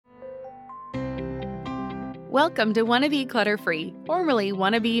Welcome to Wanna Be Clutter-Free, formerly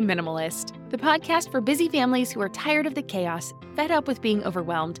Wanna Be Minimalist, the podcast for busy families who are tired of the chaos, fed up with being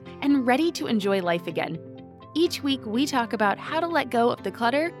overwhelmed, and ready to enjoy life again. Each week, we talk about how to let go of the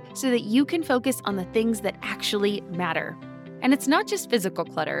clutter so that you can focus on the things that actually matter. And it's not just physical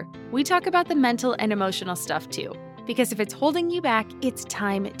clutter. We talk about the mental and emotional stuff too, because if it's holding you back, it's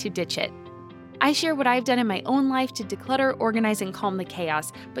time to ditch it. I share what I've done in my own life to declutter, organize, and calm the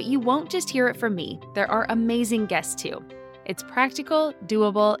chaos, but you won't just hear it from me. There are amazing guests too. It's practical,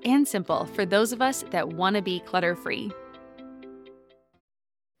 doable, and simple for those of us that want to be clutter-free.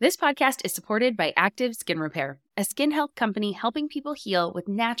 This podcast is supported by Active Skin Repair, a skin health company helping people heal with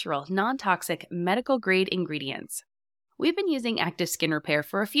natural, non-toxic, medical-grade ingredients. We've been using Active Skin Repair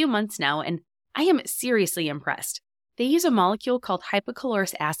for a few months now, and I am seriously impressed. They use a molecule called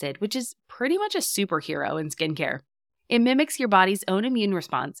hypochlorous acid, which is pretty much a superhero in skincare. It mimics your body's own immune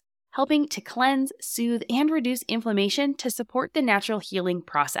response, helping to cleanse, soothe, and reduce inflammation to support the natural healing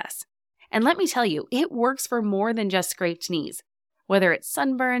process. And let me tell you, it works for more than just scraped knees. Whether it's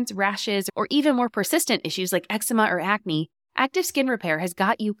sunburns, rashes, or even more persistent issues like eczema or acne, Active Skin Repair has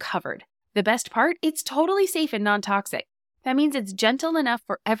got you covered. The best part? It's totally safe and non-toxic. That means it's gentle enough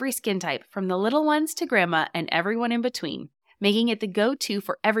for every skin type, from the little ones to grandma and everyone in between, making it the go-to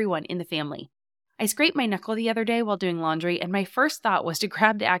for everyone in the family. I scraped my knuckle the other day while doing laundry, and my first thought was to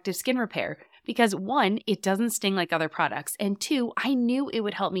grab the Active Skin Repair because 1, it doesn't sting like other products, and 2, I knew it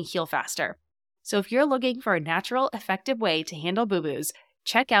would help me heal faster. So if you're looking for a natural, effective way to handle boo-boos,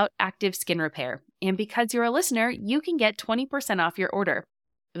 check out Active Skin Repair. And because you're a listener, you can get 20% off your order.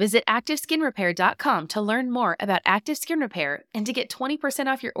 Visit ActiveSkinRepair.com to learn more about Active Skin Repair, and to get 20%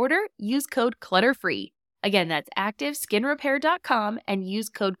 off your order, use code CLUTTERFREE. Again, that's ActiveSkinRepair.com and use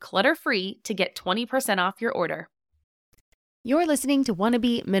code CLUTTERFREE to get 20% off your order. You're listening to Wanna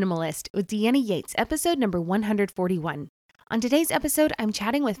Be Minimalist with Deanna Yates, episode number 141. On today's episode, I'm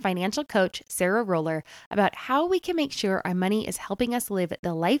chatting with financial coach Sarah Roller about how we can make sure our money is helping us live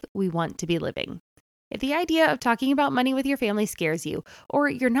the life we want to be living. If the idea of talking about money with your family scares you, or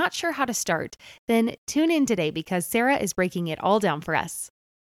you're not sure how to start, then tune in today because Sarah is breaking it all down for us.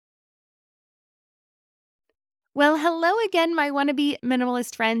 Well, hello again, my wannabe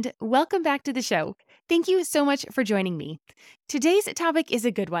minimalist friend. Welcome back to the show. Thank you so much for joining me. Today's topic is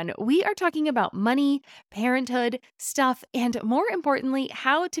a good one. We are talking about money, parenthood, stuff, and more importantly,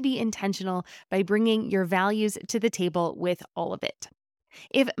 how to be intentional by bringing your values to the table with all of it.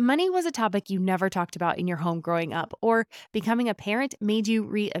 If money was a topic you never talked about in your home growing up, or becoming a parent made you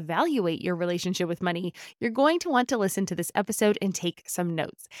reevaluate your relationship with money, you're going to want to listen to this episode and take some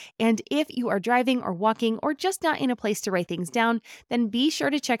notes. And if you are driving or walking or just not in a place to write things down, then be sure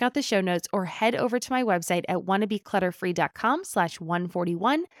to check out the show notes or head over to my website at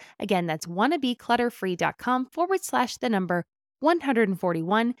wannabeclutterfree.com/141. Again, that's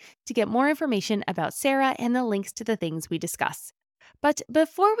wannabeclutterfree.com/141 to get more information about Sarah and the links to the things we discuss. But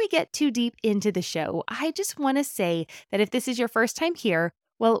before we get too deep into the show, I just want to say that if this is your first time here,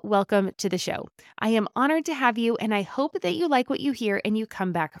 well, welcome to the show. I am honored to have you, and I hope that you like what you hear and you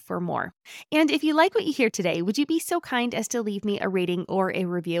come back for more. And if you like what you hear today, would you be so kind as to leave me a rating or a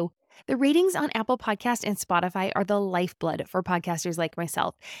review? The ratings on Apple Podcasts and Spotify are the lifeblood for podcasters like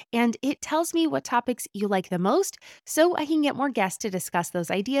myself, and it tells me what topics you like the most so I can get more guests to discuss those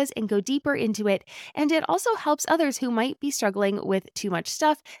ideas and go deeper into it, and it also helps others who might be struggling with too much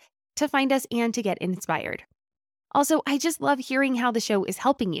stuff to find us and to get inspired. Also, I just love hearing how the show is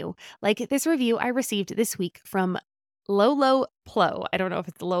helping you, like this review I received this week from Lolo Plo. I don't know if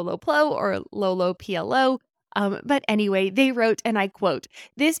it's Lolo Plo or Lolo PLO. But anyway, they wrote, and I quote,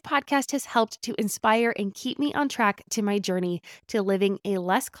 "This podcast has helped to inspire and keep me on track to my journey to living a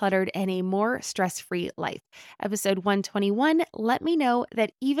less cluttered and a more stress-free life. Episode 121 let me know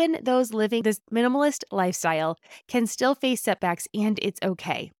that even those living this minimalist lifestyle can still face setbacks, and it's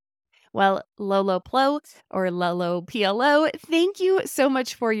okay." Well, Lolo Plo or Lolo PLO, thank you so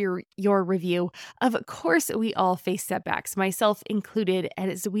much for your review. Of course, we all face setbacks, myself included,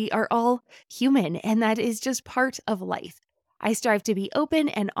 as we are all human, and that is just part of life. I strive to be open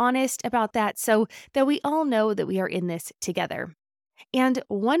and honest about that so that we all know that we are in this together. And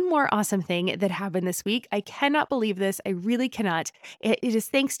one more awesome thing that happened this week, I cannot believe this, I really cannot. It is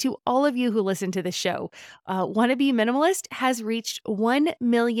thanks to all of you who listen to the show. Wanna Be Minimalist has reached 1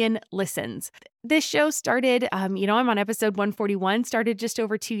 million listens. This show started, I'm on episode 141, started just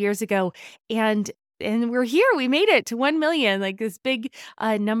over 2 years ago, and we're here. We made it to 1 million, like this big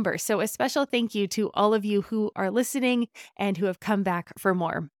number. So a special thank you to all of you who are listening and who have come back for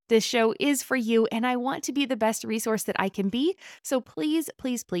more. This show is for you, and I want to be the best resource that I can be. So please,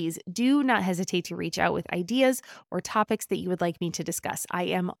 please, please do not hesitate to reach out with ideas or topics that you would like me to discuss. I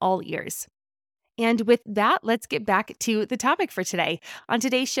am all ears. And with that, let's get back to the topic for today. On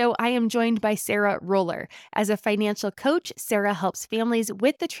today's show, I am joined by Sarah Roller. As a financial coach, Sarah helps families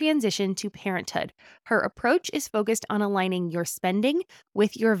with the transition to parenthood. Her approach is focused on aligning your spending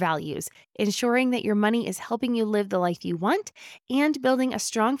with your values, ensuring that your money is helping you live the life you want, and building a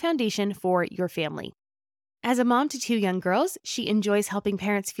strong foundation for your family. As a mom to 2 young girls, she enjoys helping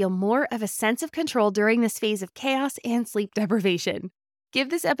parents feel more of a sense of control during this phase of chaos and sleep deprivation. Give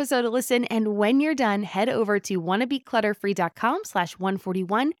this episode a listen, and when you're done, head over to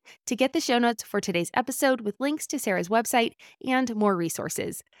wannabeclutterfree.com/141 to get the show notes for today's episode with links to Sarah's website and more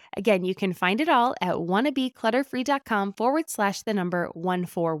resources. Again, you can find it all at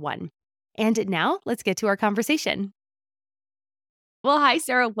wannabeclutterfree.com/141. And now let's get to our conversation. Well, hi,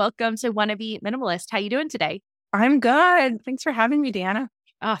 Sarah. Welcome to Wanna Be Minimalist. How you doing today? I'm good. Thanks for having me, Deanna.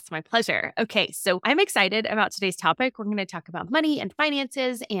 Oh, it's my pleasure. Okay, so I'm excited about today's topic. We're going to talk about money and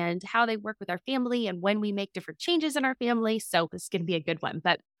finances and how they work with our family and when we make different changes in our family. So this is going to be a good one.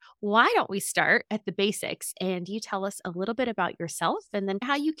 But why don't we start at the basics and you tell us a little bit about yourself and then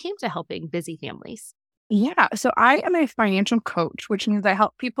how you came to helping busy families? Yeah. So I am a financial coach, which means I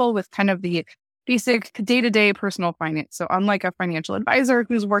help people with kind of the basic day-to-day personal finance. So unlike a financial advisor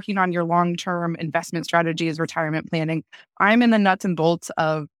who's working on your long-term investment strategies, retirement planning, I'm in the nuts and bolts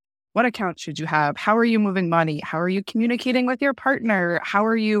of what account should you have? How are you moving money? How are you communicating with your partner? How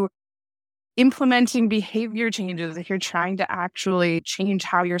are you implementing behavior changes if you're trying to actually change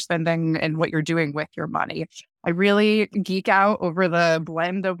how you're spending and what you're doing with your money? I really geek out over the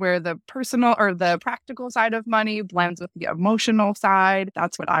blend of where the personal or the practical side of money blends with the emotional side.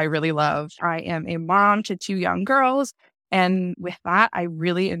 That's what I really love. I am a mom to 2 young girls. And with that, I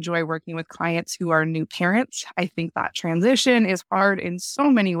really enjoy working with clients who are new parents. I think that transition is hard in so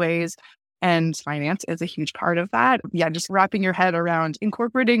many ways. And finance is a huge part of that. Yeah, just wrapping your head around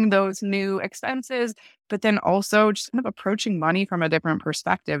incorporating those new expenses, but then also just kind of approaching money from a different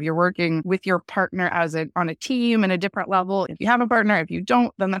perspective. You're working with your partner on a team in a different level. If you have a partner, if you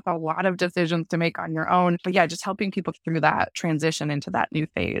don't, then that's a lot of decisions to make on your own. But yeah, just helping people through that transition into that new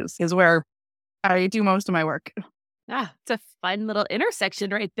phase is where I do most of my work. It's a fun little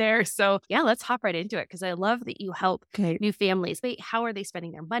intersection right there. So yeah, let's hop right into it because I love that you help new families. Wait, how are they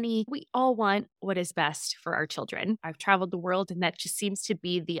spending their money? We all want what is best for our children. I've traveled the world and that just seems to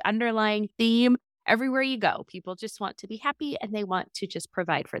be the underlying theme everywhere you go. People just want to be happy and they want to just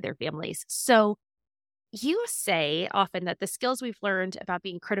provide for their families. So you say often that the skills we've learned about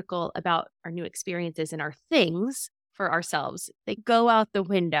being critical about our new experiences and our things for ourselves, they go out the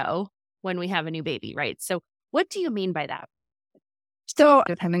window when we have a new baby, right? So what do you mean by that? So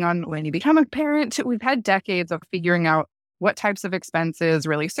depending on when you become a parent, we've had decades of figuring out what types of expenses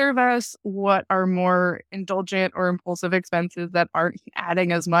really serve us, what are more indulgent or impulsive expenses that aren't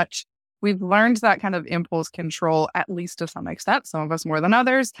adding as much. We've learned that kind of impulse control, at least to some extent, some of us more than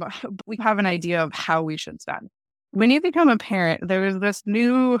others. But we have an idea of how we should spend. When you become a parent, there's this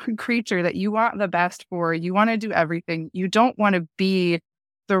new creature that you want the best for. You want to do everything. You don't want to be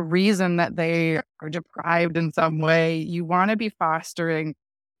the reason that they are deprived in some way. You want to be fostering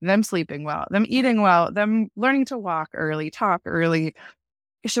them sleeping well, them eating well, them learning to walk early, talk early.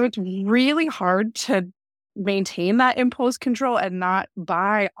 So it's really hard to maintain that impulse control and not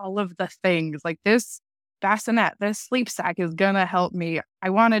buy all of the things like this bassinet, this sleep sack is going to help me.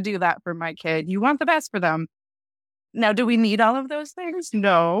 I want to do that for my kid. You want the best for them. Now, do we need all of those things?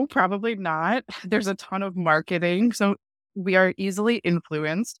 No, probably not. There's a ton of marketing. So we are easily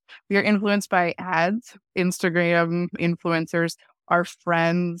influenced. We are influenced by ads, Instagram influencers, our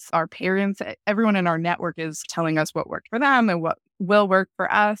friends, our parents. Everyone in our network is telling us what worked for them and what will work for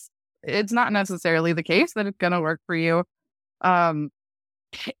us. It's not necessarily the case that it's going to work for you.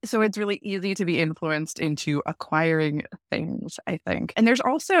 So it's really easy to be influenced into acquiring things, I think. And there's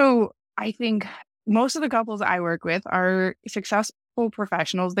also, I think, most of the couples I work with are successful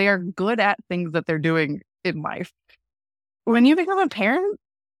professionals. They are good at things that they're doing in life. When you become a parent,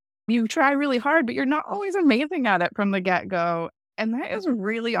 you try really hard, but you're not always amazing at it from the get-go. And that is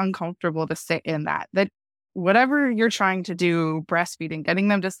really uncomfortable to sit in that whatever you're trying to do, breastfeeding, getting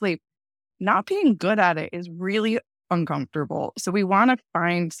them to sleep, not being good at it is really uncomfortable. So we want to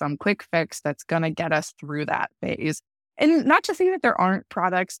find some quick fix that's going to get us through that phase. And not to say that there aren't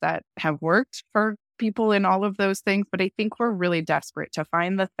products that have worked for people in all of those things, but I think we're really desperate to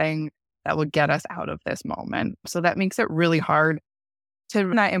find the thing that will get us out of this moment. So that makes it really hard to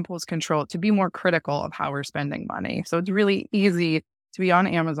not impulse control, to be more critical of how we're spending money. So it's really easy to be on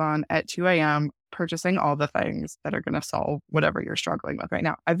Amazon at 2 a.m. purchasing all the things that are going to solve whatever you're struggling with right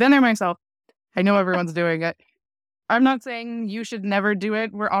now. I've been there myself. I know everyone's doing it. I'm not saying you should never do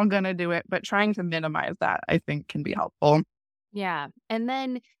it. We're all going to do it, but trying to minimize that, I think, can be helpful. Yeah. And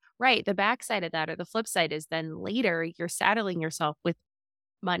then, right, the backside of that or the flip side is then later you're saddling yourself with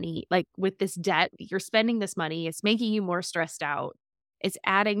money, like with this debt. You're spending this money. It's making you more stressed out. It's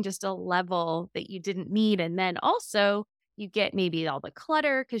adding just a level that you didn't need. And then also you get maybe all the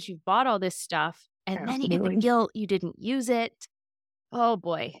clutter because you've bought all this stuff. And then you get the Absolutely. guilt you didn't use it. Oh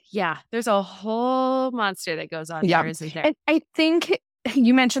boy. Yeah. There's a whole monster that goes on Yeah. there, isn't there? And I think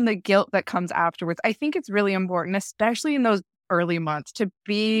you mentioned the guilt that comes afterwards. I think it's really important, especially in those early months, to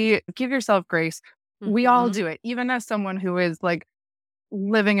give yourself grace. We all Hmm. do it. Even as someone who is like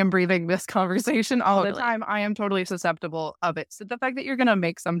living and breathing this conversation all the Totally. time, I am totally susceptible of it. So the fact that you're going to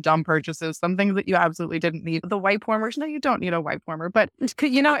make some dumb purchases, some things that you absolutely didn't need, the wipe warmers, no, you don't need a wipe warmer, but if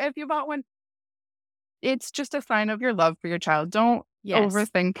you bought one, it's just a sign of your love for your child. Don't Yes.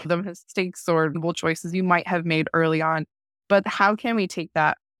 overthink the mistakes or little choices you might have made early on. But how can we take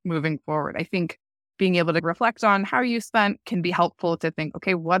that moving forward? I think being able to reflect on how you spent can be helpful to think,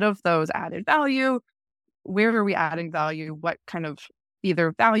 okay, what of those added value? Where are we adding value? What kind of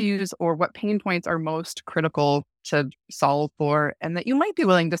either values or what pain points are most critical to solve for? And that you might be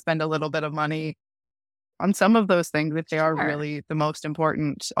willing to spend a little bit of money on some of those things if they are Sure. really the most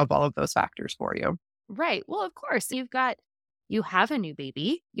important of all of those factors for you. Right. Well, of course, you have a new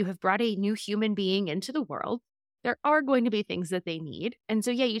baby, you have brought a new human being into the world. There are going to be things that they need. And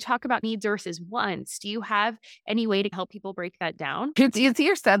so, yeah, you talk about needs versus wants. Do you have any way to help people break that down? It's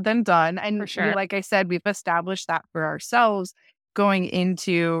easier said than done. For And sure. like I said, we've established that for ourselves going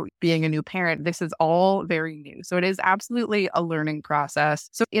into being a new parent. This is all very new. So it is absolutely a learning process.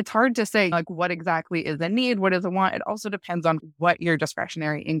 So it's hard to say like what exactly is a need, what is a want. It also depends on what your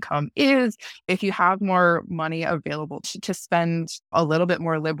discretionary income is. If you have more money available to spend a little bit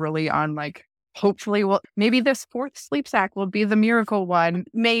more liberally on like hopefully well maybe this fourth sleep sack will be the miracle one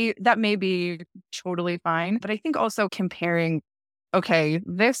may be totally fine, but I think also comparing, okay,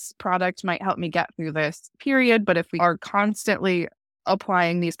 this product might help me get through this period, but if we are constantly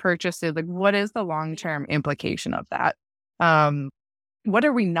applying these purchases, like what is the long-term implication of that? Um, what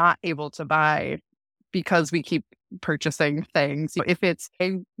are we not able to buy because we keep purchasing things? If it's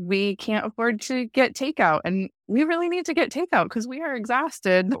we can't afford to get takeout and we really need to get takeout because we are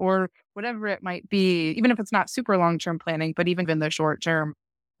exhausted or whatever it might be, even if it's not super long-term planning, but even in the short term,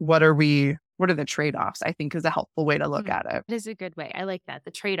 what are the trade-offs? I think is a helpful way to look Mhm. at it. That is a good way. I like that.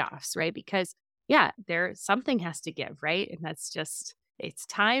 The trade-offs, right? Because yeah, there something has to give, right? And that's just it's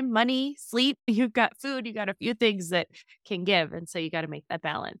time, money, sleep. You've got food, you got a few things that can give. And so you got to make that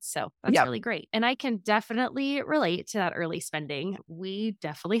balance. So that's Yep. really great. And I can definitely relate to that early spending. We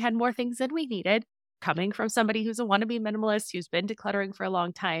definitely had more things than we needed. Coming from somebody who's a wannabe minimalist who's been decluttering for a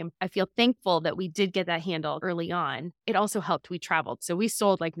long time, I feel thankful that we did get that handle early on. It also helped we traveled. So we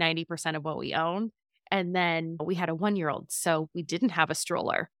sold like 90% of what we owned and then we had a 1-year-old, so we didn't have a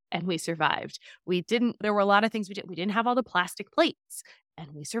stroller and we survived. We didn't there were a lot of things we did. We didn't have all the plastic plates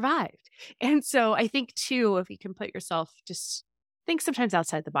and we survived. And so I think too, if you can put yourself just think sometimes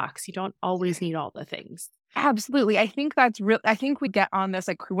outside the box. You don't always need all the things. Absolutely. I think that's real. I think we get on this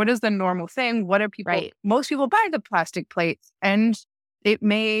like, what is the normal thing? What are people? Right. Most people buy the plastic plates, and it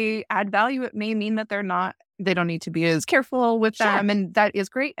may add value. It may mean that they don't need to be as careful with Sure. them, and that is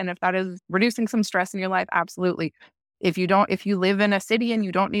great. And if that is reducing some stress in your life, absolutely. If you live in a city and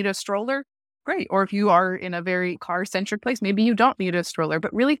you don't need a stroller, great. Or if you are in a very car centric place, maybe you don't need a stroller.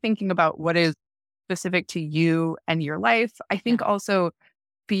 But really thinking about what is specific to you and your life. I think Yeah. also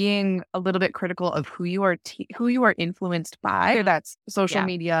being a little bit critical of who you are influenced by, whether that's social Yeah.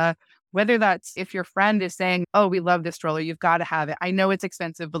 media, whether that's if your friend is saying, "Oh, we love this stroller, you've got to have it. I know it's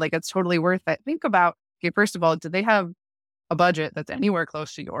expensive, but like it's totally worth it." Think about, okay, first of all, do they have a budget that's anywhere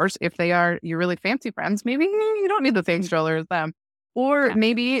close to yours? If they are your really fancy friends, maybe you don't need the same stroller as them. Or Yeah.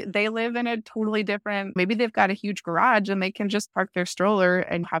 maybe they live in a totally different, maybe they've got a huge garage and they can just park their stroller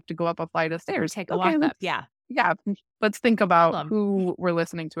and have to go up a flight of stairs. Take a Okay, walk up. Yeah. yeah, let's think about Problem. who we're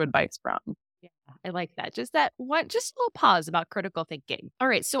listening to advice from. Yeah, I like that. Just that one, just a little pause about critical thinking. All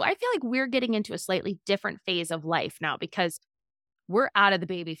right. So I feel like we're getting into a slightly different phase of life now because we're out of the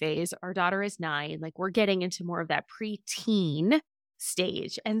baby phase. Our daughter is 9. Like we're getting into more of that preteen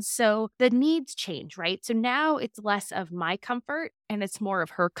stage. And so the needs change, right? So now it's less of my comfort and it's more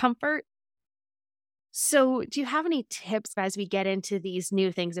of her comfort. So, do you have any tips as we get into these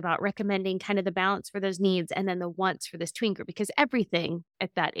new things about recommending kind of the balance for those needs and then the wants for this tween group? Because everything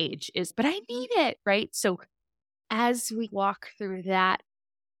at that age is, but I need it, right? So, as we walk through that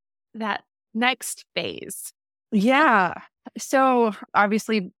next phase? Yeah. So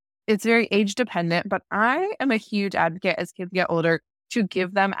obviously it's very age dependent, but I am a huge advocate as kids get older to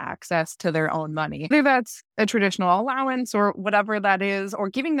give them access to their own money. Whether that's a traditional allowance or whatever that is, or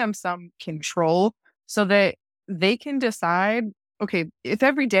giving them some control so that they can decide, okay, if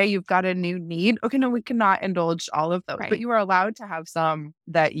every day you've got a new need, okay, no, we cannot indulge all of those, but Right. you are allowed to have some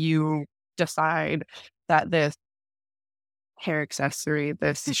that you decide that this hair accessory,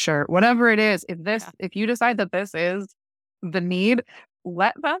 this shirt, whatever it is, Yeah. if you decide that this is the need,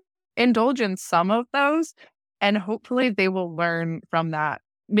 let them indulge in some of those and hopefully they will learn from that.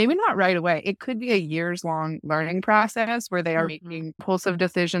 Maybe not right away. It could be a years long learning process where they are Mhm. making impulsive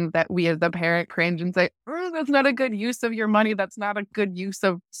decisions that we as the parent cringe and say, oh, that's not a good use of your money. That's not a good use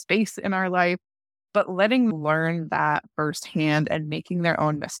of space in our life. But letting them learn that firsthand and making their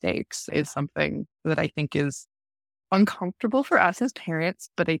own mistakes is something that I think is uncomfortable for us as parents,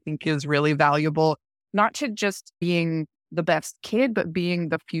 but I think is really valuable, not to just being the best kid, but being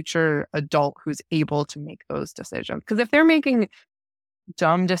the future adult who's able to make those decisions. Because if they're making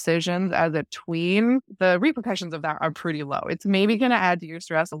dumb decisions as a tween, the repercussions of that are pretty low. It's maybe going to add to your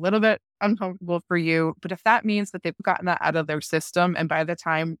stress, a little bit uncomfortable for you. But if that means that they've gotten that out of their system and by the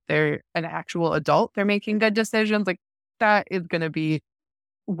time they're an actual adult, they're making good decisions, like that is going to be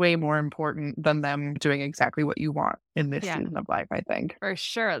way more important than them doing exactly what you want in this Yeah, season of life, I think. for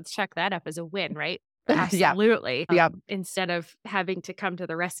sure. Let's check that up as a win, right? Yeah. Absolutely. Yeah. Instead of having to come to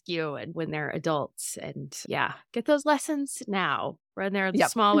the rescue and when they're adults and yeah, get those lessons now when they're Yep.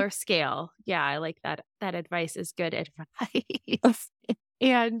 smaller scale. Yeah, I like that. That advice is good advice.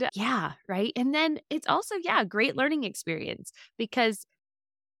 And yeah, right. And then it's also, yeah, a great learning experience because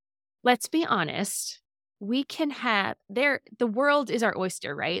let's be honest, we can have the world is our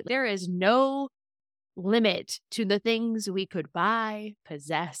oyster, right? There is no limit to the things we could buy,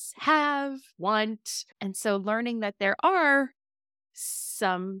 possess, have, want. And so learning that there are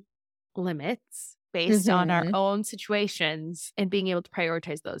some limits based on our Mhm. own situations and being able to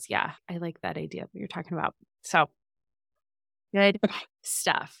prioritize those. Yeah, I like that idea that you're talking about. So good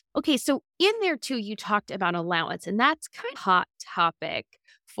stuff. Okay, so in there too, you talked about allowance, and that's kind of a hot topic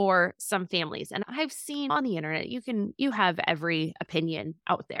for some families. And I've seen on the internet, you have every opinion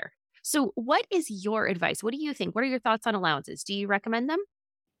out there. So what is your advice? What do you think? What are your thoughts on allowances? Do you recommend them?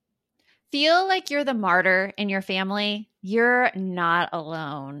 Feel like you're the martyr in your family? You're not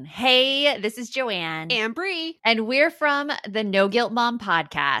alone. Hey, this is Joanne. And Bree. And we're from the No Guilt Mom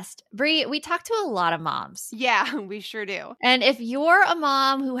podcast. Bree, we talk to a lot of moms. Yeah, we sure do. And if you're a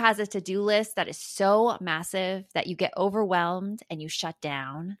mom who has a to-do list that is so massive that you get overwhelmed and you shut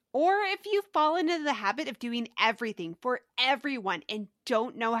down, Or if you've fallen into the habit of doing everything for everyone and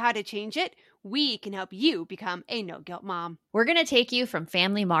don't know how to change it, we can help you become a no guilt mom. we're going to take you from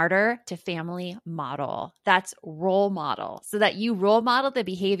family martyr to family model. That's role model, so that you role model the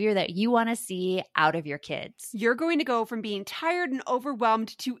behavior that you want to see out of your kids. You're going to go from being tired and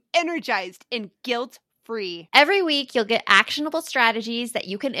overwhelmed to energized and guilt free. Every week, you'll get actionable strategies that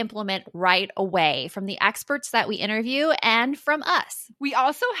you can implement right away from the experts that we interview and from us. We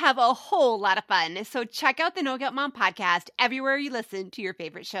also have a whole lot of fun, so check out the No Guilt Mom podcast everywhere you listen to your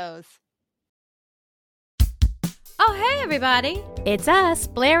favorite shows. Oh, hey, everybody. It's us,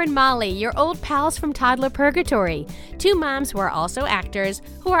 Blair and Molly, your old pals from Toddler Purgatory. Two moms who are also actors,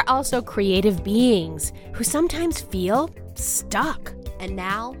 who are also creative beings, who sometimes feel stuck. And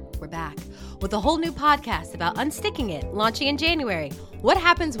now we're back with a whole new podcast about unsticking it, launching in January. What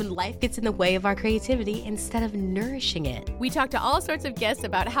happens when life gets in the way of our creativity instead of nourishing it? We talk to all sorts of guests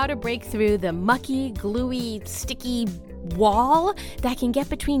about how to break through the mucky, gluey, sticky wall that can get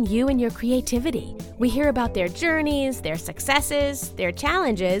between you and your creativity. We hear about their journeys, their successes, their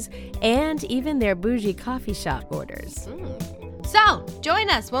challenges, and even their bougie coffee shop orders. So, join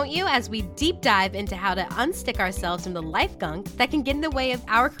us, won't you, as we deep dive into how to unstick ourselves from the life gunk that can get in the way of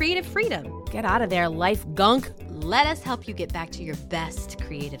our creative freedom. Get out of there, life gunk. Let us help you get back to your best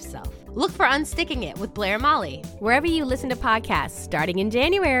creative self. Look for Unsticking It with Blair and Molly. Wherever you listen to podcasts, starting in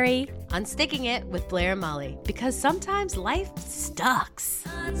January. Unsticking It with Blair and Molly. Because sometimes life sucks.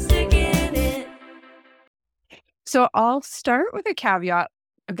 So I'll start with a caveat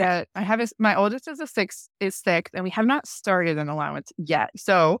that I have my oldest is is 6, and we have not started an allowance yet.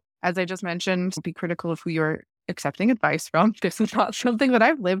 So as I just mentioned, be critical of who you're accepting advice from. This is not something that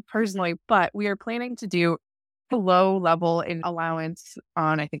I've lived personally, but we are planning to do a low level in allowance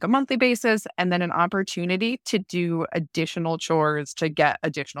on, I think, a monthly basis, and then an opportunity to do additional chores to get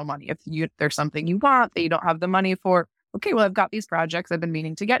additional money. If there's something you want that you don't have the money for, okay, well, I've got these projects I've been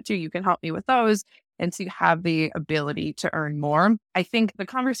meaning to get to. You can help me with those. And so you have the ability to earn more. I think the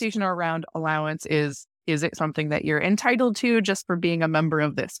conversation around allowance is it something that you're entitled to just for being a member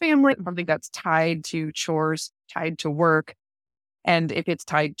of this family? Something that's tied to chores, tied to work. And if it's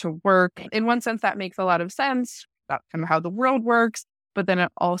tied to work, in one sense, that makes a lot of sense. That's kind of how the world works. But then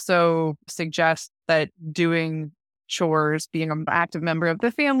it also suggests that doing chores, being an active member of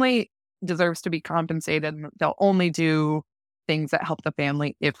the family, deserves to be compensated. They'll only do things that help the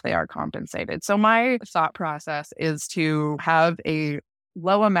family if they are compensated. So my thought process is to have a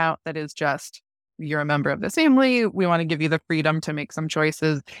low amount that is just, you're a member of this family. We want to give you the freedom to make some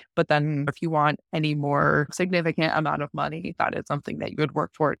choices. But then if you want any more significant amount of money, that is something that you would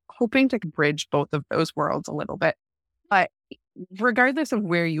work for, hoping to bridge both of those worlds a little bit. But regardless of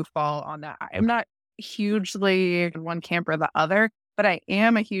where you fall on that, I'm not hugely in one camp or the other, but I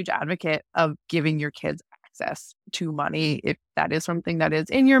am a huge advocate of giving your kids access to money if that is something that is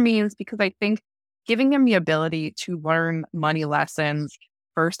in your means, because I think giving them the ability to learn money lessons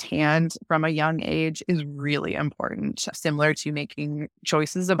firsthand from a young age is really important, similar to making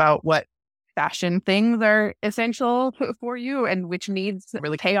choices about what fashion things are essential for you and which needs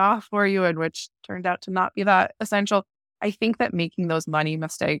really pay off for you and which turned out to not be that essential. I think that making those money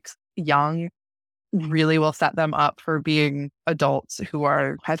mistakes young really will set them up for being adults who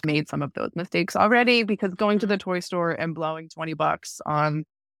have made some of those mistakes already, because going to the toy store and blowing $20 on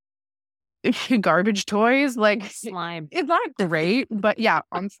garbage toys, like Slime. it's not great, but yeah,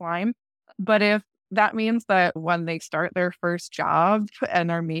 on slime. But if that means that when they start their first job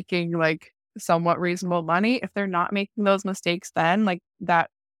and are making like somewhat reasonable money, if they're not making those mistakes, then like that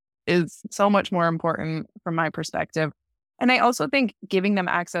is so much more important from my perspective. And I also think giving them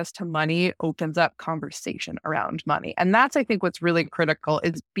access to money opens up conversation around money. And that's, I think, what's really critical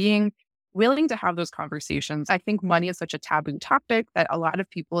is being willing to have those conversations. I think money is such a taboo topic that a lot of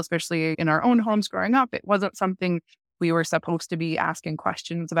people, especially in our own homes growing up, it wasn't something we were supposed to be asking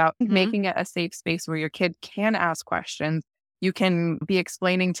questions about. Making it a safe space where your kid can ask questions. You can be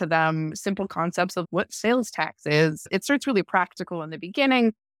explaining to them simple concepts of what sales tax is. It starts really practical in the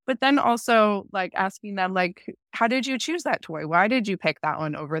beginning, but then also like asking them, like, how did you choose that toy? Why did you pick that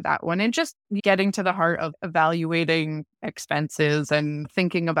one over that one? And just getting to the heart of evaluating expenses and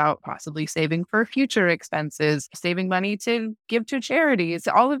thinking about possibly saving for future expenses, saving money to give to charities.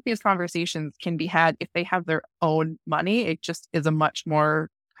 All of these conversations can be had if they have their own money. It just is a much more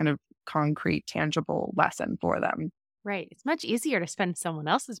kind of concrete, tangible lesson for them. Right. It's much easier to spend someone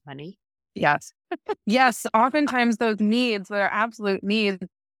else's money. Yes. Yes. Oftentimes those needs, that are absolute needs,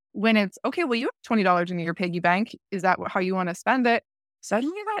 when it's, okay, well, you have $20 in your piggy bank. Is that how you want to spend it?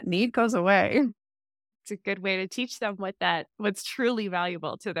 Suddenly that need goes away. It's a good way to teach them what's truly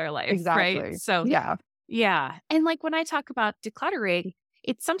valuable to their life. Exactly. Right. So yeah. And like when I talk about decluttering,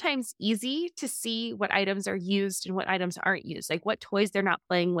 it's sometimes easy to see what items are used and what items aren't used, like what toys they're not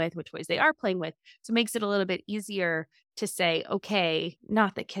playing with, what toys they are playing with. So it makes it a little bit easier to say, okay,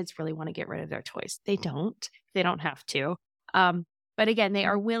 not that kids really want to get rid of their toys. They don't have to. But again, they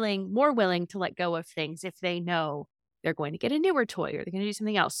are more willing to let go of things if they know they're going to get a newer toy or they're going to do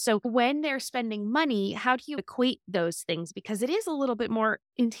something else. So when they're spending money, how do you equate those things? Because it is a little bit more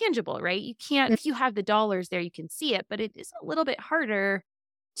intangible, right? You can't, if you have the dollars there, you can see it, but it is a little bit harder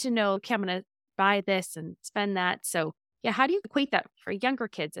to know, okay, I'm going to buy this and spend that. So yeah, how do you equate that for younger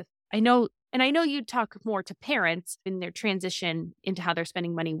kids? I know you talk more to parents in their transition into how they're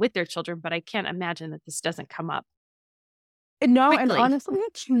spending money with their children, but I can't imagine that this doesn't come up. No, quickly. And honestly,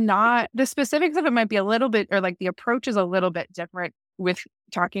 it's not. The specifics of it might be a little bit, or like the approach is a little bit different with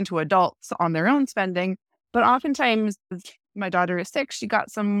talking to adults on their own spending. But oftentimes, my daughter is 6. She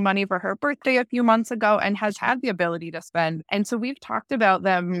got some money for her birthday a few months ago and has had the ability to spend. And so we've talked about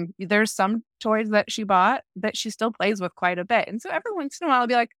them. There's some toys that she bought that she still plays with quite a bit. And so every once in a while, I'll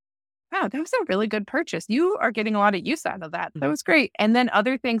be like, wow, that was a really good purchase. You are getting a lot of use out of that. That was great. And then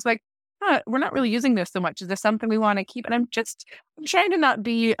other things like, we're not really using this so much. Is this something we want to keep? And I'm trying to not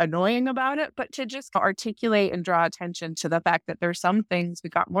be annoying about it, but to just articulate and draw attention to the fact that there's some things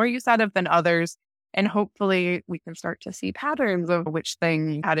we got more use out of than others. And hopefully we can start to see patterns of which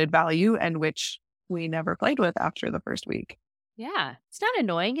thing added value and which we never played with after the first week. Yeah. It's not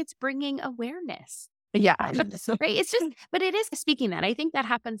annoying. It's bringing awareness. Yeah. Right. It's just, but it is speaking that. I think that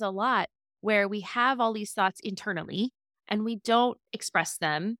happens a lot where we have all these thoughts internally and we don't express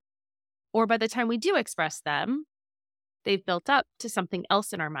them. Or by the time we do express them, they've built up to something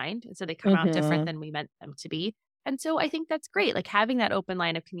else in our mind. And so they come out different than we meant them to be. And so I think that's great, like having that open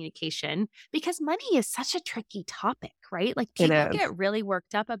line of communication, because money is such a tricky topic, right? Like people get really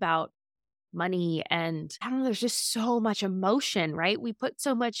worked up about money and I don't know, there's just so much emotion, right? We put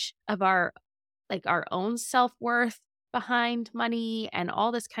so much of our like our own self-worth behind money and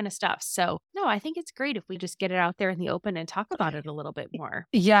all this kind of stuff. So no, I think it's great if we just get it out there in the open and talk about it a little bit more.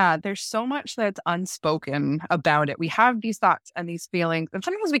 Yeah, there's so much that's unspoken about it. We have these thoughts and these feelings, and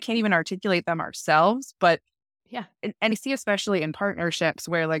sometimes we can't even articulate them ourselves. But Yeah. and I see, especially in partnerships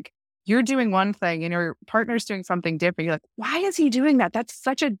where like you're doing one thing and your partner's doing something different. You're like, why is he doing that? That's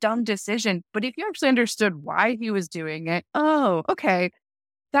such a dumb decision. But if you actually understood why he was doing it, oh, okay.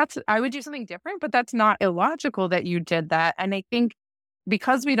 I would do something different, but that's not illogical that you did that. And I think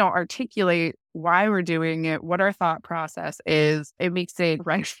because we don't articulate why we're doing it, what our thought process is, it makes it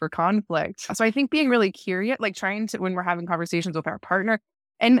ripe for conflict. So I think being really curious, like trying to, when we're having conversations with our partner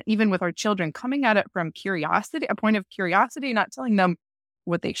and even with our children, coming at it from curiosity, a point of curiosity, not telling them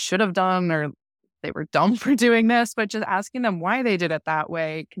what they should have done or they were dumb for doing this, but just asking them why they did it that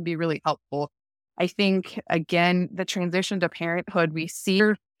way can be really helpful. I think, again, the transition to parenthood, we see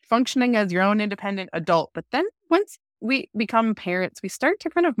you're functioning as your own independent adult. But then once we become parents, we start to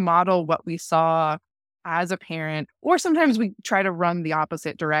kind of model what we saw as a parent, or sometimes we try to run the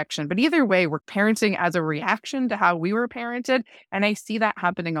opposite direction. But either way, we're parenting as a reaction to how we were parented. And I see that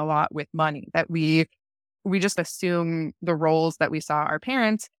happening a lot with money, that we just assume the roles that we saw our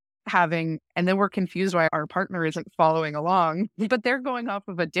parents having, and then we're confused why our partner isn't following along, but they're going off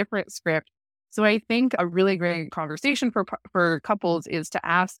of a different script. So I think a really great conversation for couples is to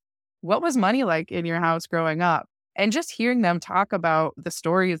ask, what was money like in your house growing up? And just hearing them talk about the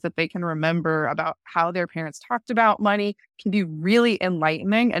stories that they can remember about how their parents talked about money can be really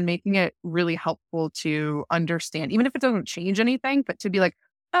enlightening and making it really helpful to understand, even if it doesn't change anything, but to be like,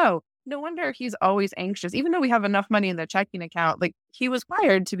 oh, no wonder he's always anxious. Even though we have enough money in the checking account, like he was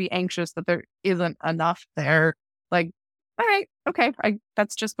wired to be anxious that there isn't enough there. Like, all right, okay,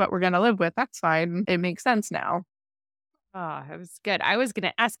 that's just what we're going to live with. That's fine. It makes sense now. Oh, it was good. I was going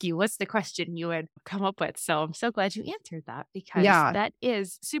to ask you, what's the question you would come up with? So I'm so glad you answered that, because that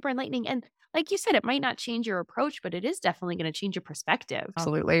is super enlightening. And like you said, it might not change your approach, but it is definitely going to change your perspective.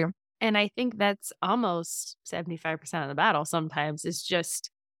 Absolutely. And I think that's almost 75% of the battle sometimes, is just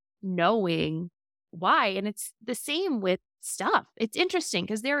knowing why. And it's the same with stuff. It's interesting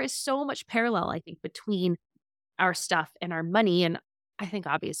because there is so much parallel, I think, between our stuff and our money. And I think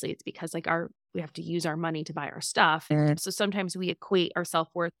obviously it's because like we have to use our money to buy our stuff. So sometimes we equate our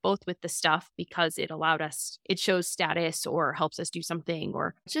self-worth both with the stuff because it shows status or helps us do something,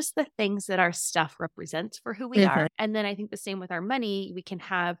 or just the things that our stuff represents for who we are. And then I think the same with our money, we can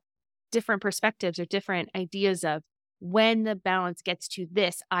have different perspectives or different ideas of, when the balance gets to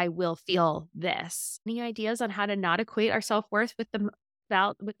this, I will feel this. Any ideas on how to not equate our self-worth with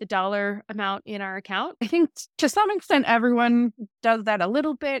the dollar amount in our account? I think to some extent, everyone does that a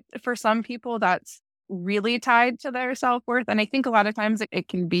little bit. For some people, that's really tied to their self-worth. And I think a lot of times it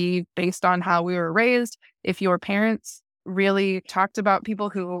can be based on how we were raised. If your parents really talked about people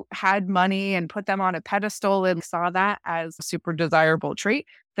who had money and put them on a pedestal and saw that as a super desirable trait,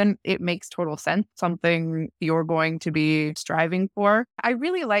 then it makes total sense, something you're going to be striving for. I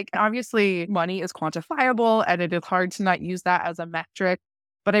really like, obviously, money is quantifiable and it is hard to not use that as a metric,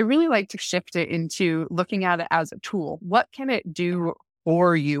 but I really like to shift it into looking at it as a tool. What can it do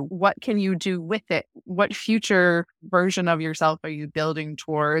for you? What can you do with it? What future version of yourself are you building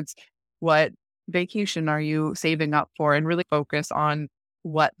towards? What vacation are you saving up for? And really focus on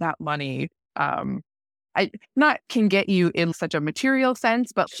what that money can get you in such a material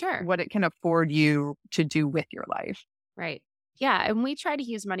sense, but what it can afford you to do with your life. Right. Yeah. And we try to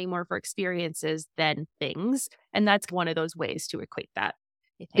use money more for experiences than things. And that's one of those ways to equate that.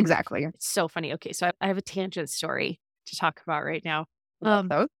 Exactly. It's so funny. Okay. So I have a tangent story to talk about right now.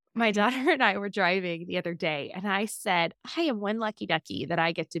 My daughter and I were driving the other day, and I said, I am one lucky ducky that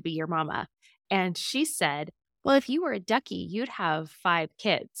I get to be your mama. And she said, well, if you were a ducky, you'd have 5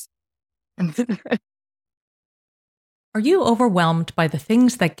 kids. Are you overwhelmed by the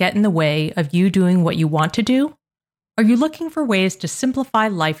things that get in the way of you doing what you want to do? Are you looking for ways to simplify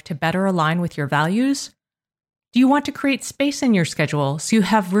life to better align with your values? Do you want to create space in your schedule so you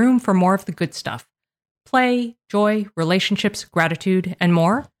have room for more of the good stuff? Play, joy, relationships, gratitude, and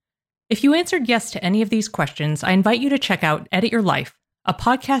more? If you answered yes to any of these questions, I invite you to check out Edit Your Life, a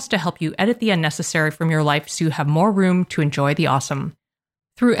podcast to help you edit the unnecessary from your life so you have more room to enjoy the awesome.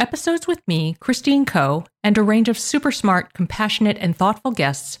 Through episodes with me, Christine Coe, and a range of super smart, compassionate, and thoughtful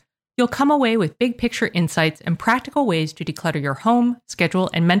guests, you'll come away with big picture insights and practical ways to declutter your home, schedule,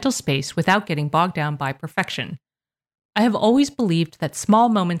 and mental space without getting bogged down by perfection. I have always believed that small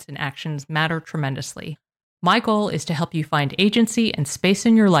moments and actions matter tremendously. My goal is to help you find agency and space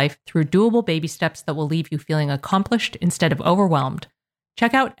in your life through doable baby steps that will leave you feeling accomplished instead of overwhelmed.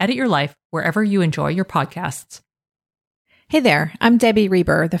 Check out Edit Your Life wherever you enjoy your podcasts. Hey there, I'm Debbie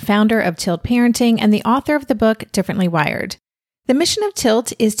Reber, the founder of Tilt Parenting and the author of the book Differently Wired. The mission of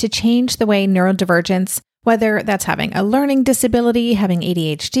Tilt is to change the way neurodivergence, whether that's having a learning disability, having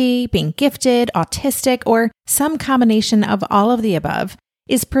ADHD, being gifted, autistic, or some combination of all of the above,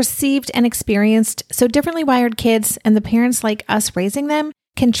 is perceived and experienced so differently wired kids and the parents like us raising them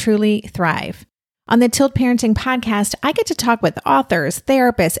can truly thrive. On the Tilt Parenting podcast, I get to talk with authors,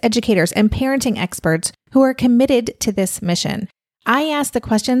 therapists, educators, and parenting experts who are committed to this mission. I ask the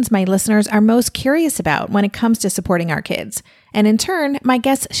questions my listeners are most curious about when it comes to supporting our kids. And in turn, my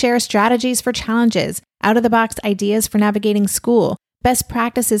guests share strategies for challenges, out-of-the-box ideas for navigating school, best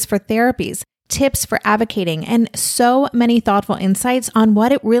practices for therapies, tips for advocating, and so many thoughtful insights on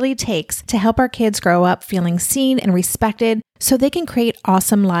what it really takes to help our kids grow up feeling seen and respected so they can create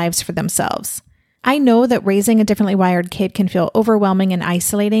awesome lives for themselves. I know that raising a differently wired kid can feel overwhelming and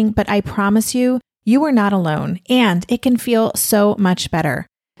isolating, but I promise you, you are not alone, and it can feel so much better.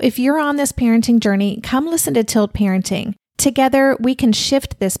 If you're on this parenting journey, come listen to Tilt Parenting. Together, we can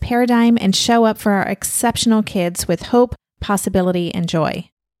shift this paradigm and show up for our exceptional kids with hope, possibility, and joy.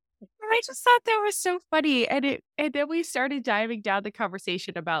 I just thought that was so funny. And then we started diving down the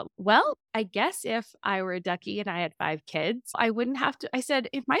conversation about, well, I guess if I were a ducky and I had 5 kids, I wouldn't have to, I said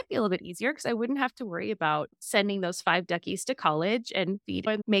it might be a little bit easier because I wouldn't have to worry about sending those 5 duckies to college and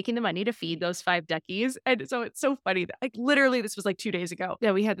making the money to feed those 5 duckies. And so it's so funny that literally this was 2 days ago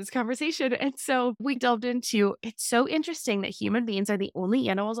that we had this conversation. And so we delved into, it's so interesting that human beings are the only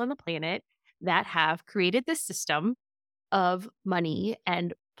animals on the planet that have created this system of money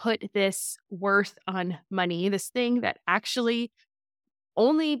and put this worth on money, this thing that actually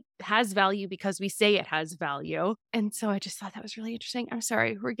only has value because we say it has value. And so I just thought that was really interesting. I'm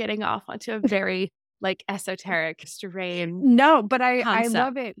sorry, we're getting off onto a very esoteric, strange. No, but I concept.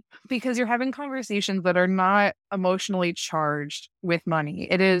 love it because you're having conversations that are not emotionally charged with money.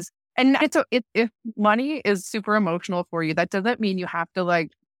 It is, and if money is super emotional for you, that doesn't mean you have to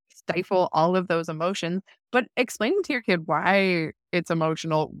stifle all of those emotions, but explain to your kid why it's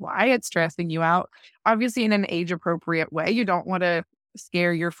emotional, why it's stressing you out, obviously in an age appropriate way. You don't want to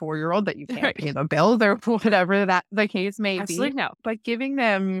scare your 4-year-old that you can't pay the bills or whatever that the case may Absolutely be. no. But giving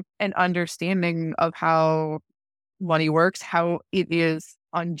them an understanding of how money works, how it is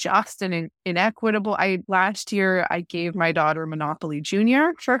unjust and inequitable. Last year I gave my daughter Monopoly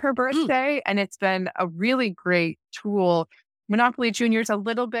Junior for her birthday, and it's been a really great tool. Monopoly Junior is a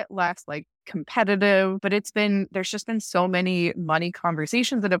little bit less competitive, but there's just been so many money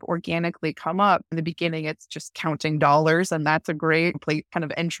conversations that have organically come up. In the beginning, it's just counting dollars, and that's a great kind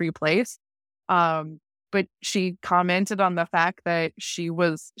of entry place. But she commented on the fact that she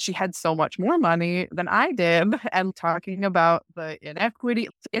had so much more money than I did, and talking about the inequity.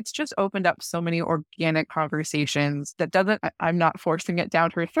 It's just opened up so many organic conversations I'm not forcing it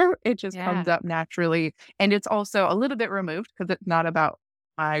down her throat. It just comes up naturally. And it's also a little bit removed because it's not about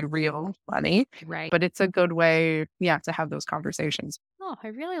my real money. Right. But it's a good way, to have those conversations. Oh, I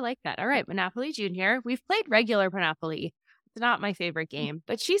really like that. All right. Monopoly Junior. We've played regular Monopoly. It's not my favorite game,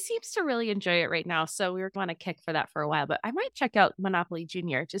 but she seems to really enjoy it right now. So we were going to kick for that for a while, but I might check out Monopoly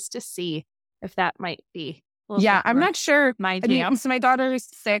Junior just to see if that might be. I'm not sure. My jam. So my daughter is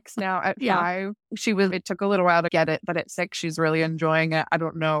 6 now. At 5, it took a little while to get it, but at 6, she's really enjoying it. I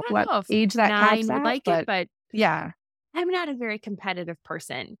don't know what age that 9 would like it, but yeah, I'm not a very competitive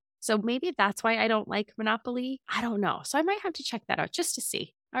person. So maybe that's why I don't like Monopoly. I don't know. So I might have to check that out just to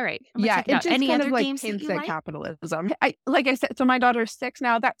see. All right. It just Any kind other of games hints that you at like? capitalism. Like I said, so my daughter's 6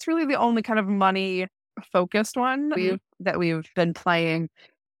 now. That's really the only kind of money focused one that we've been playing.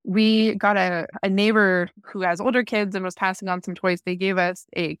 We got a neighbor who has older kids and was passing on some toys. They gave us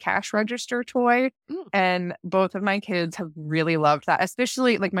a cash register toy, and both of my kids have really loved that.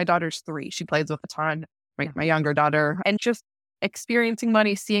 Especially my daughter's 3; she plays with a ton. My younger daughter, and just experiencing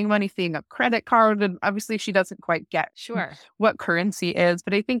money, seeing a credit card, and obviously she doesn't quite get what currency is,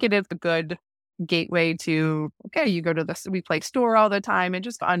 but I think it is a good gateway to, you go to we play store all the time, and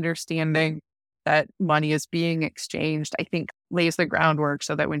just understanding that money is being exchanged, I think lays the groundwork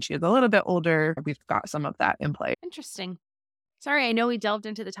so that when she is a little bit older, we've got some of that in play. Interesting. Sorry, I know we delved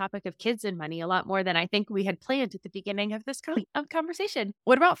into the topic of kids and money a lot more than I think we had planned at the beginning of this conversation.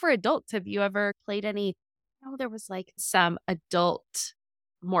 What about for adults? Have you ever played any? There was some adult,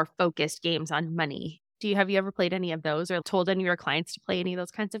 more focused games on money. Have you ever played any of those or told any of your clients to play any of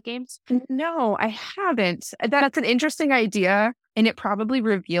those kinds of games? No, I haven't. That's an interesting idea, and it probably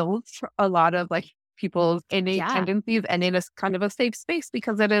reveals a lot of people's innate tendencies, and it is kind of a safe space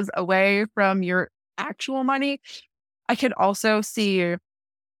because it is away from your actual money. I could also see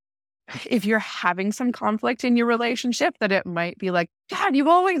if you're having some conflict in your relationship, that it might be like, God, you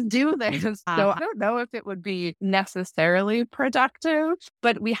always do this. So I don't know if it would be necessarily productive,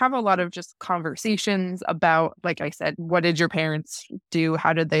 but we have a lot of just conversations about, like I said, what did your parents do?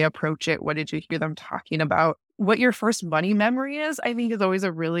 How did they approach it? What did you hear them talking about? What your first money memory is, I think, is always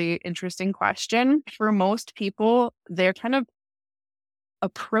a really interesting question. For most people, they're kind of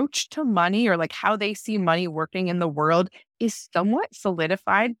approach to money, or like how they see money working in the world, is somewhat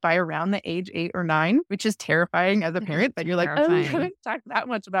solidified by around the age 8 or 9, which is terrifying as a parent, that you're like, oh, we haven't talked that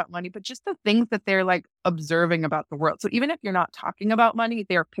much about money, but just the things that they're like observing about the world. So even if you're not talking about money,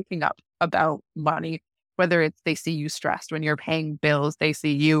 they're picking up about money, whether it's they see you stressed when you're paying bills, they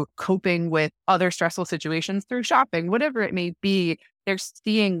see you coping with other stressful situations through shopping, whatever it may be. They're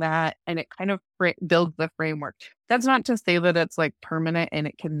seeing that, and it kind of builds the framework. That's not to say that it's like permanent and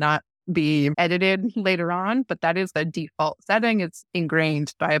it cannot be edited later on, but that is the default setting. It's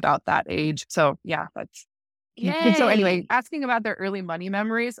ingrained by about that age. So yeah, that's. Yay. So anyway, asking about their early money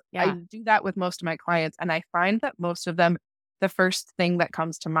memories, I do that with most of my clients, and I find that most of them, the first thing that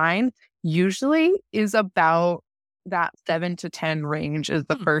comes to mind usually is about that 7 to 10 range is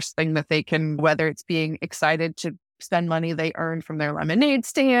the first thing that they can, whether it's being excited to spend money they earned from their lemonade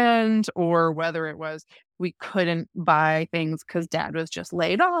stand, or whether it was we couldn't buy things because dad was just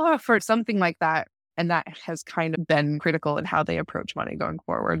laid off or something like that. And that has kind of been critical in how they approach money going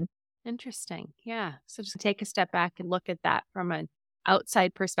forward. Interesting. Yeah. So just take a step back and look at that from an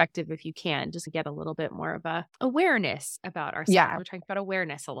outside perspective if you can, just get a little bit more of a awareness about ourselves. Yeah. We're talking about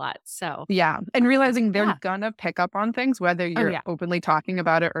awareness a lot. So yeah. And realizing they're gonna pick up on things, whether you're openly talking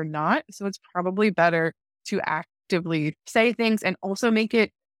about it or not. So it's probably better to actively say things and also make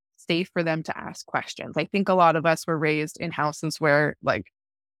it safe for them to ask questions. I think a lot of us were raised in houses where like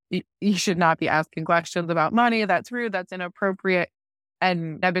you should not be asking questions about money. That's rude. That's inappropriate.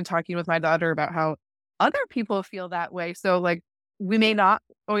 And I've been talking with my daughter about how other people feel that way. So like we may not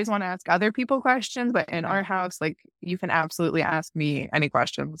always want to ask other people questions, but in our house, like you can absolutely ask me any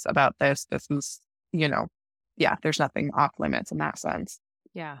questions about this. This is, there's nothing off limits in that sense.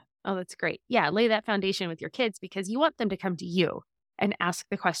 Yeah. Oh, that's great. Yeah. Lay that foundation with your kids because you want them to come to you and ask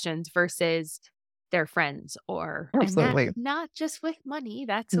the questions versus their friends or not just with money.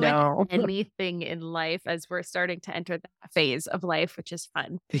 That's with anything in life as we're starting to enter that phase of life, which is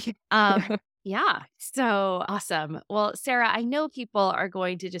fun. Yeah. So awesome. Well, Sarah, I know people are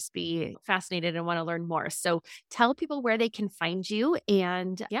going to just be fascinated and want to learn more. So tell people where they can find you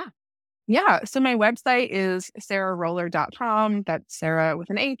and Yeah. So my website is sarahroller.com. That's Sarah with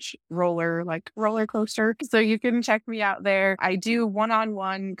an H, roller, like roller coaster. So you can check me out there. I do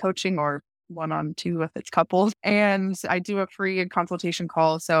one-on-one coaching or 1-on-2 if it's couples. And I do a free consultation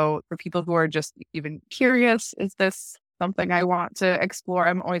call. So for people who are just even curious, is this something I want to explore?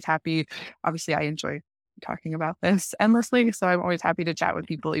 I'm always happy. Obviously, I enjoy talking about this endlessly. So I'm always happy to chat with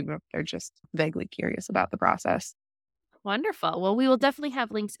people, even if they're just vaguely curious about the process. Wonderful. Well, we will definitely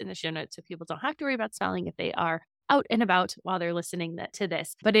have links in the show notes so people don't have to worry about spelling if they are out and about while they're listening to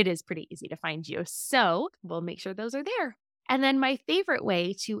this. But it is pretty easy to find you. So we'll make sure those are there. And then my favorite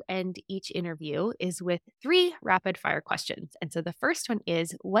way to end each interview is with 3 rapid fire questions. And so the first one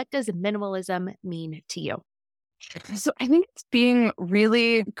is, what does minimalism mean to you? So I think it's being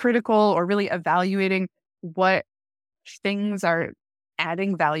really critical or really evaluating what things are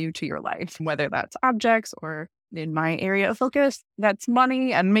adding value to your life, whether that's objects or in my area of focus, that's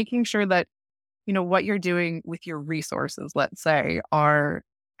money, and making sure that, what you're doing with your resources, let's say, are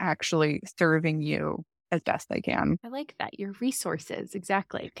actually serving you as best they can. I like that. Your resources.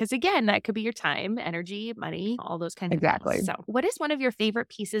 Exactly. Because again, that could be your time, energy, money, all those kinds of things. So what is one of your favorite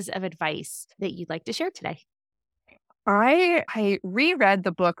pieces of advice that you'd like to share today? I reread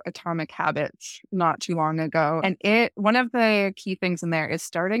the book Atomic Habits not too long ago. And one of the key things in there is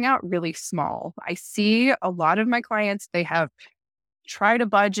starting out really small. I see a lot of my clients, they have tried a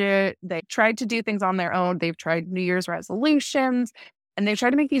budget, they tried to do things on their own, they've tried New Year's resolutions, and they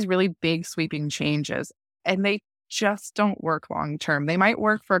try to make these really big sweeping changes. And they just don't work long term. They might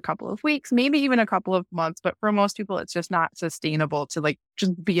work for a couple of weeks, maybe even a couple of months, but for most people, it's just not sustainable to like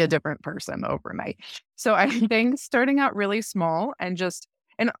just be a different person overnight. So I think starting out really small and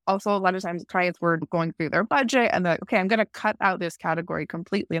also a lot of times clients were going through their budget and they're like, okay, I'm going to cut out this category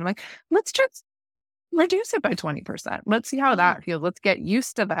completely. And I'm like, let's just reduce it by 20%. Let's see how that feels. Let's get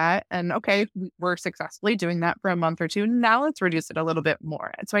used to that. And okay, we're successfully doing that for a month or two. Now let's reduce it a little bit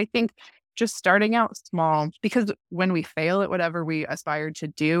more. And so I think just starting out small, because when we fail at whatever we aspire to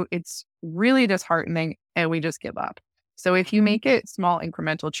do, it's really disheartening and we just give up. So if you make it small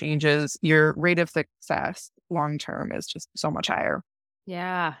incremental changes, your rate of success long-term is just so much higher.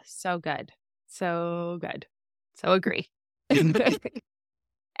 Yeah. So good. So good. So agree.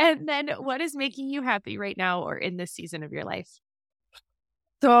 And then what is making you happy right now or in this season of your life?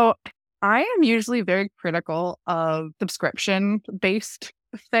 So I am usually very critical of subscription-based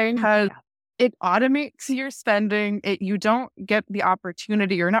thing because it automates your spending. You don't get the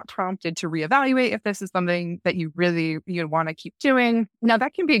opportunity, you're not prompted to reevaluate if this is something that you want to keep doing. Now,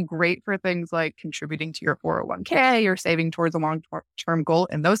 that can be great for things like contributing to your 401k or saving towards a long-term goal.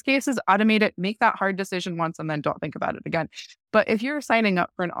 In those cases, automate it, make that hard decision once, and then don't think about it again. But if you're signing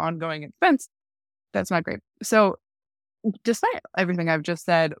up for an ongoing expense, that's not great. So despite everything I've just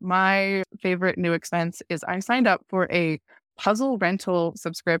said, my favorite new expense is I signed up for a puzzle rental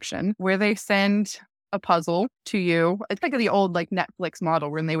subscription where they send a puzzle to you. It's like the old Netflix model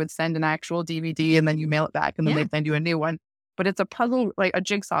when they would send an actual DVD and then you mail it back and then they'd send you a new one. But it's a puzzle, like a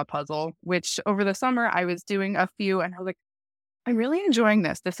jigsaw puzzle, which over the summer I was doing a few and I was like, I'm really enjoying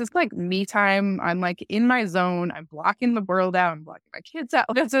this. This is like me time. I'm like in my zone. I'm blocking the world out. I'm blocking my kids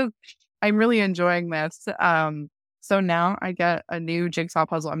out. I'm really enjoying this. So now I get a new jigsaw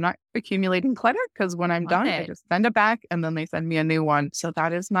puzzle. I'm not accumulating clutter because when I'm done, I just send it back and then they send me a new one. So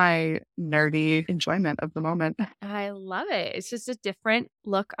that is my nerdy enjoyment of the moment. I love it. It's just a different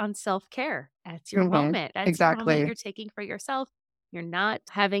look on self-care. That's your moment. That's exactly. your moment you're taking for yourself. You're not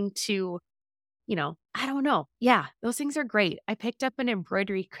having to, I don't know. Yeah, those things are great. I picked up an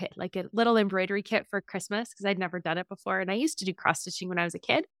embroidery kit, like a little embroidery kit for Christmas because I'd never done it before. And I used to do cross-stitching when I was a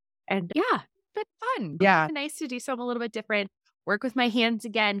kid. And but fun. Yeah. It's nice to do something a little bit different, work with my hands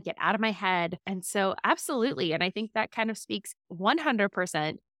again, get out of my head. And so absolutely. And I think that kind of speaks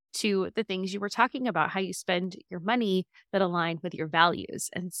 100% to the things you were talking about, how you spend your money that align with your values.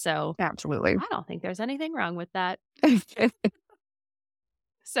 And so absolutely, I don't think there's anything wrong with that.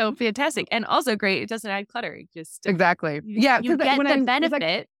 So fantastic. And also great. It doesn't add clutter. Just exactly. You get the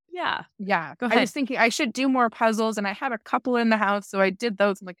benefit. Yeah. Go ahead. I was thinking I should do more puzzles and I had a couple in the house. So I did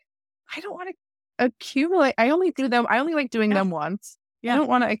those. I'm like, I don't want to accumulate. I only like doing them once. I don't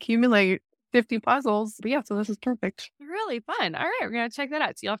want to accumulate 50 puzzles. But so this is perfect. Really fun. All right. We're going to check that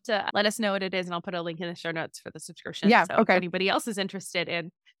out. So you'll have to let us know what it is and I'll put a link in the show notes for the subscription. Yeah. So okay. If anybody else is interested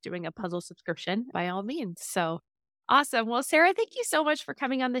in doing a puzzle subscription, by all means. So awesome. Well, Sarah, thank you so much for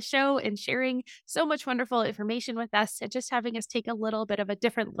coming on the show and sharing so much wonderful information with us and just having us take a little bit of a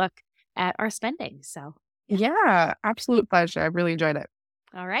different look at our spending. So yeah, absolute pleasure. I really enjoyed it.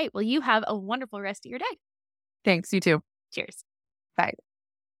 All right. Well, you have a wonderful rest of your day. Thanks. You too. Cheers. Bye.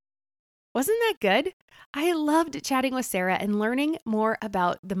 Wasn't that good? I loved chatting with Sarah and learning more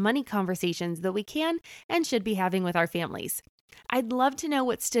about the money conversations that we can and should be having with our families. I'd love to know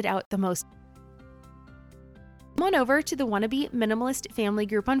what stood out the most. Come on over to the Wannabe Minimalist Family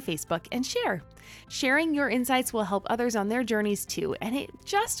Group on Facebook and share. Sharing your insights will help others on their journeys too, and it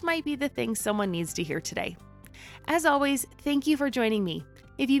just might be the thing someone needs to hear today. As always, thank you for joining me.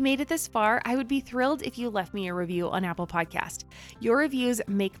 If you made it this far, I would be thrilled if you left me a review on Apple Podcast. Your reviews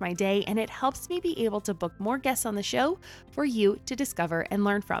make my day, and it helps me be able to book more guests on the show for you to discover and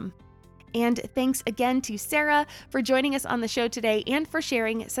learn from. And thanks again to Sarah for joining us on the show today and for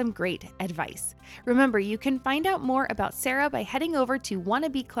sharing some great advice. Remember, you can find out more about Sarah by heading over to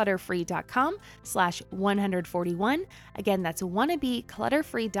wannabeclutterfree.com/141. Again, that's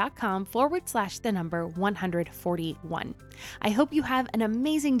wannabeclutterfree.com/141. I hope you have an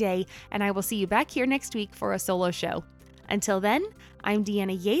amazing day, and I will see you back here next week for a solo show. Until then, I'm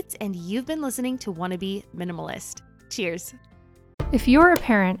Deanna Yates, and you've been listening to Wannabe Minimalist. Cheers. If you're a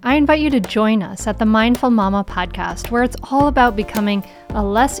parent, I invite you to join us at the Mindful Mama podcast, where it's all about becoming a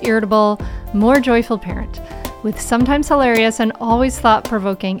less irritable, more joyful parent. With sometimes hilarious and always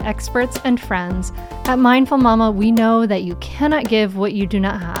thought-provoking experts and friends, at Mindful Mama, we know that you cannot give what you do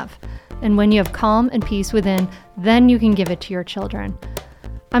not have. And when you have calm and peace within, then you can give it to your children.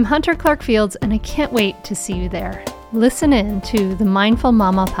 I'm Hunter Clark Fields, and I can't wait to see you there. Listen in to the Mindful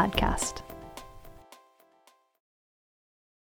Mama podcast.